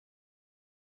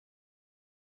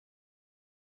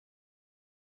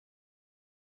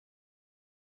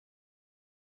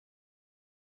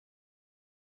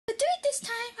it this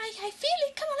time. I feel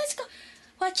it. Come on, let's go.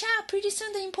 Watch out. Pretty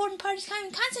soon the important part is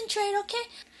coming. Concentrate, okay?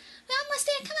 We're almost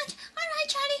there. Come on. All right,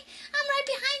 Charlie. I'm right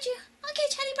behind you. Okay,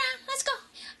 Charlie Brown. Let's go.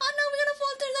 Oh, no. We're going to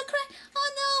fall through the crack. Oh,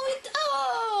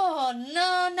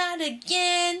 no. Not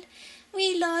again.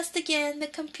 We lost again. The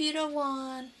computer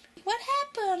won. What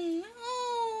happened?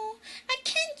 Oh, I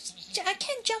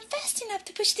can't jump fast enough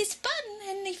to push this button.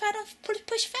 And if I don't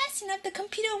push fast enough, the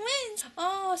computer wins.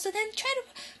 Oh, so then try to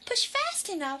push fast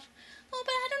enough. Oh,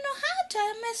 but I don't know how to.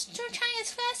 I'm trying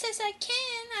as fast as I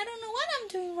can. I don't know what I'm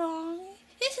doing wrong.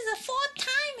 This is the 4th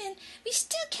time and we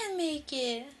still can't make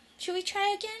it. Should we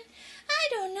try again? I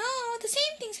don't know. The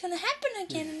same thing's going to happen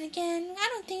again and again. I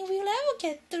don't think we'll ever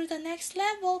get through the next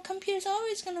level. Computer's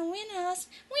always going to win us.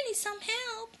 We need some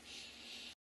help.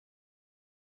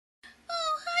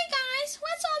 Oh, hi guys.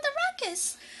 What's all the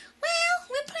ruckus? Well,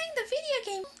 we're playing the video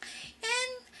game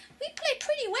and we play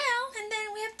pretty well, and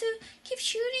then we have to keep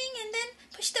shooting and then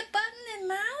push the button and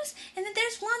mouse, and then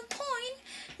there's one point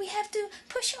we have to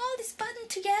push all these buttons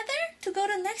together to go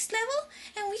to the next level,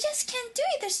 and we just can't do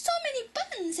it. There's so many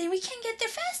buttons and we can't get there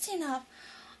fast enough.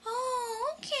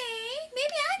 Oh, okay.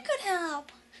 Maybe I could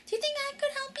help. Do you think I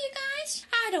could help you guys?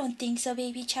 I don't think so,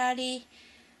 baby Charlie.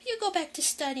 You go back to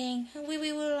studying. We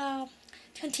will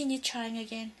continue trying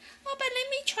again. Oh, but let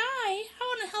me try. I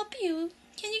want to help you.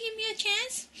 Can you give me a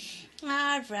chance?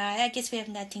 Alright, I guess we have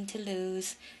nothing to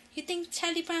lose. You think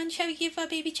Charlie Brown, shall we give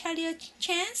baby Charlie a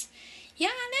chance?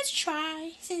 Yeah, let's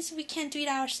try. Since we can't do it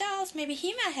ourselves, maybe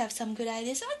he might have some good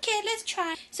ideas. Okay, let's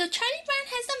try. So Charlie Brown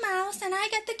has the mouse and I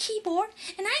got the keyboard,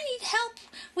 and I need help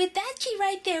with that key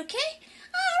right there, okay?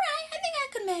 Alright, I think I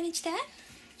could manage that.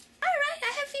 Alright,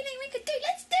 I have a feeling we could do it.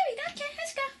 Let's do it. Okay,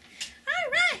 let's go.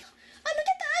 Alright. Oh, look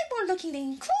at the eyeball looking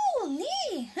thing. Cool,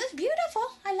 neat. That's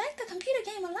beautiful. I like the computer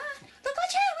game a lot. Look,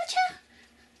 watch out.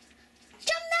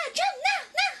 Jump now.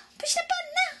 Push the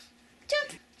button now. Jump.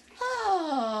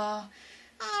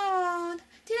 Oh,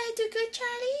 did I do good,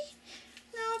 Charlie?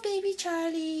 No, baby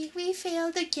Charlie, we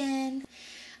failed again.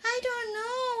 I don't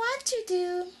know what to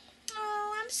do.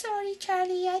 Oh, I'm sorry,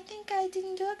 Charlie. I think I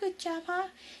didn't do a good job, huh?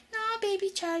 No, baby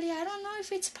Charlie, I don't know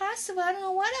if it's possible. I don't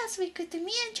know what else we could do.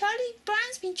 Me and Charlie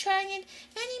Brown's been trying it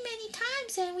many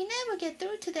times and we never get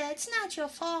through to that. It's not your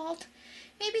fault.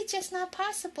 Maybe it's just not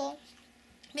possible.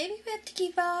 Maybe we have to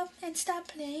give up and stop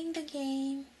playing the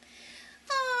game.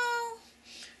 Oh.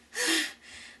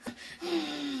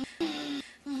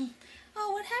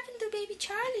 Oh, what happened to baby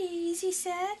Charlie? Is he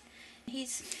sad?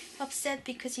 He's upset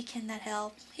because he cannot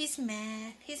help. He's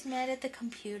mad. He's mad at the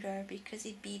computer because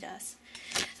it beat us.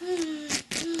 I'm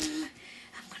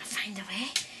gonna find a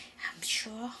way.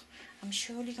 I'm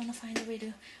surely gonna find a way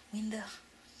to win the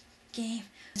game.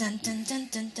 Dun, dun, dun,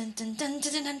 dun, dun, dun, dun,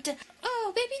 dun, dun, dun.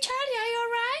 Oh, baby Charlie, are you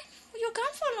alright? You're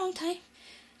gone for a long time.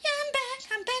 Yeah, I'm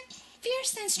back.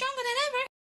 Fierce and stronger than ever.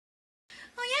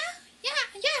 Oh yeah.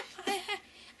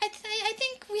 I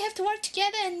think we have to work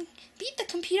together and beat the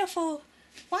computer for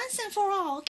once and for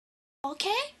all.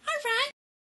 Okay? Alright.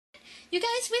 You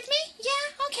guys with me?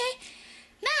 Yeah? Okay.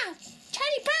 Now,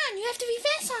 Charlie Brown, you have to be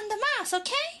fast on the mouse,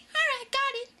 okay? Alright,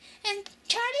 got it. And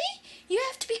Charlie, you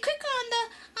have to be quicker on the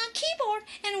keyboard.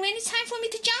 And when it's time for me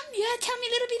to jump, you have to tell me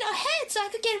a little bit ahead so I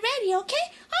could get ready,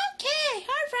 okay? Okay,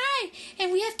 alright.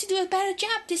 And we have to do a better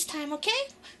job this time, okay?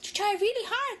 To try really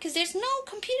hard, because there's no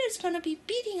computer's going to be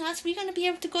beating us. We're going to be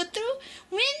able to go through,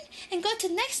 win, and go to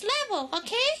the next level,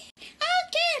 okay?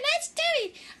 Okay, let's do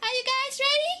it. Are you guys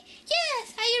ready?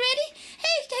 Yes. Are you ready?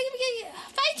 Hey,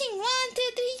 fighting. 1, 2,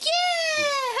 3.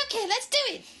 Yeah. Okay, let's do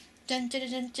it. Dun, dun,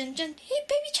 dun, dun, dun. Hey,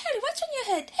 baby Charlie, what's on your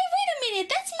head? Hey, wait a minute.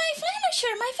 That's my flannel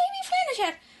shirt, my baby flannel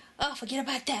shirt. Oh, forget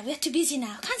about that. We're too busy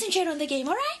now. Concentrate on the game,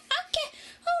 all right? Okay.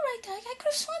 All right, I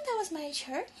could have sworn that was my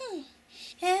shirt.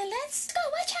 And let's go.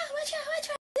 Watch out.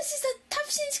 This is the tough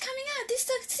scenes coming out. This is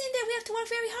the scene that we have to work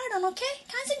very hard on, okay?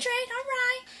 Concentrate. All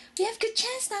right. We have good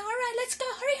chance now. All right, let's go.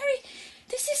 Hurry.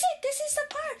 This is it. This is the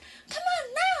part. Come on,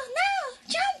 now.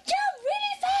 Jump.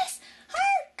 Really fast.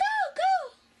 Hard. Go.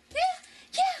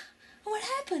 Yeah. What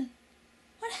happened?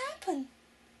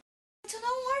 So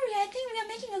don't worry. I think we are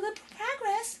making a good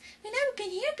progress. We've never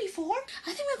been here before.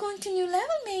 I think we're going to a new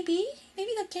level, maybe.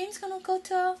 Maybe the game's going to go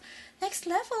to next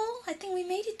level. I think we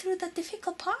made it through the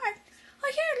difficult part.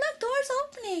 Oh, here, look, door's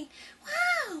opening.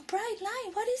 Wow, bright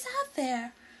light. What is out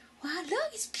there? Wow,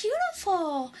 look, it's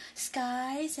beautiful.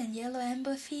 Skies and yellow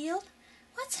amber field.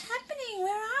 What's happening?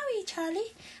 Where are we,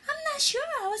 Charlie? I'm not sure.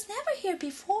 I was never here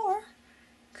before.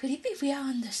 Could it be we are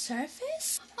on the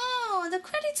surface? Oh, the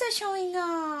credits are showing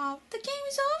up. The game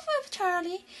is over,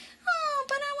 Charlie. Oh,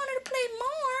 but I wanted to play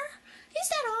more. Is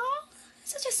that all?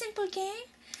 Such a simple game.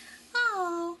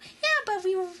 Oh, yeah, but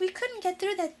we couldn't get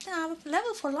through that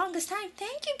level for longest time.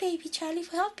 Thank you, baby Charlie,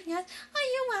 for helping us. Oh,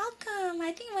 you're welcome.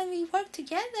 I think when we worked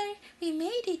together, we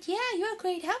made it. Yeah, you're a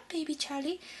great help, baby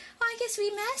Charlie. Well, I guess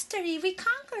we mastered it. We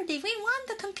conquered it. We won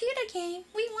the computer game.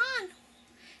 We won.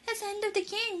 That's the end of the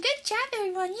game. Good job,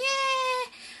 everyone.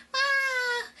 Yeah.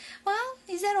 Wow. Well,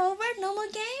 is that over? No more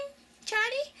game,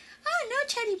 Charlie? Oh, no,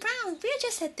 Charlie Brown. We're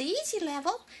just at the easy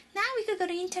level. Now we could go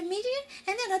to intermediate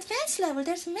and then advanced level.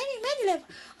 There's many levels.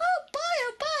 Oh, boy.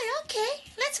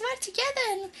 Okay. Let's work together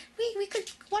and we could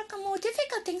work on more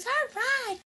difficult things. All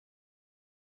right.